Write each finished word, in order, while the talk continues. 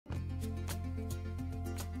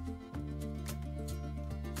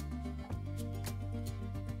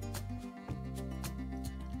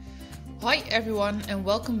Hi everyone and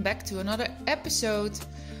welcome back to another episode.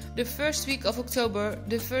 The first week of October,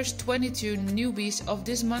 the first 22 newbies of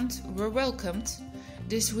this month were welcomed.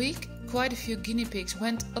 This week, quite a few guinea pigs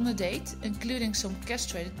went on a date, including some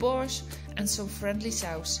castrated boars and some friendly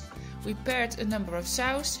sows. We paired a number of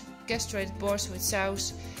sows, castrated boars with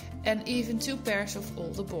sows, and even 2 pairs of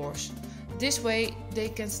older boars. This way they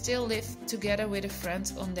can still live together with a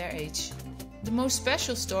friend on their age. The most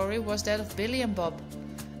special story was that of Billy&Bob.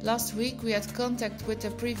 Last week we had contact with their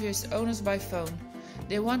previous owners by phone.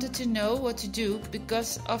 They wanted to know what to do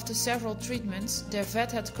because after several treatments their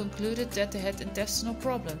vet had concluded that they had intestinal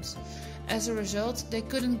problems. As a result, they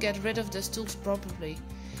couldn't get rid of the stools properly.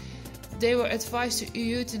 They were advised to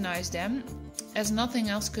euthanize them as nothing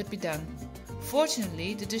else could be done.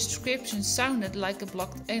 Fortunately, the description sounded like a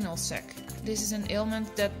blocked anal sac. This is an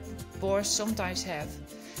ailment that boars sometimes have.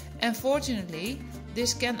 And fortunately,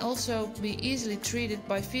 this can also be easily treated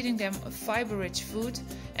by feeding them a fiber-rich food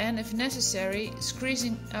and, if necessary,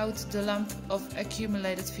 squeezing out the lump of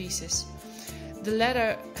accumulated feces. The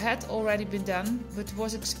latter had already been done, but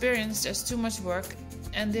was experienced as too much work,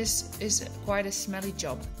 and this is quite a smelly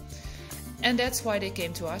job. And that's why they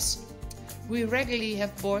came to us. We regularly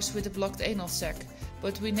have boars with a blocked anal sac,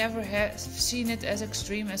 but we never have seen it as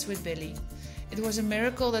extreme as with Billy. It was a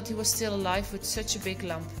miracle that he was still alive with such a big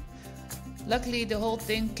lump. Luckily, the whole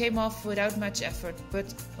thing came off without much effort,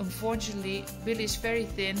 but unfortunately, Billy is very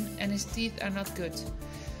thin and his teeth are not good.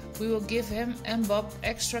 We will give him and Bob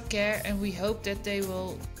extra care and we hope that they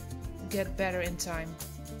will get better in time.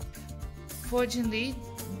 Fortunately,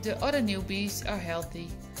 the other newbies are healthy.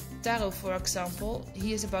 Taro, for example,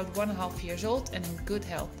 he is about 1.5 years old and in good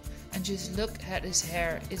health. And just look at his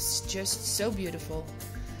hair, it's just so beautiful.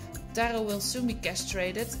 Taro will soon be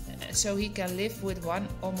castrated, so he can live with 1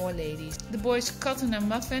 or more ladies. The boys Cotton and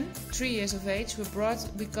Muffin, 3 years of age, were brought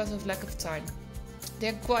because of lack of time. They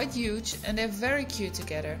are quite huge and they are very cute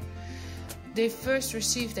together. They first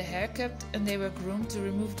received a haircut and they were groomed to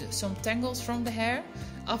remove some tangles from the hair,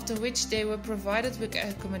 after which they were provided with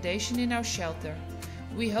accommodation in our shelter.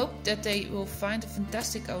 We hope that they will find a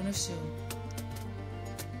fantastic owner soon.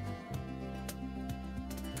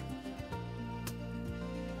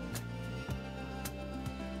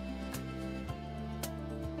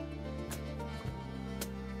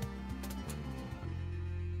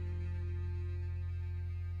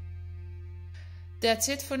 That's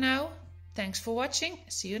it for now. Thanks for watching.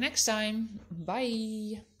 See you next time.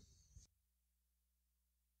 Bye.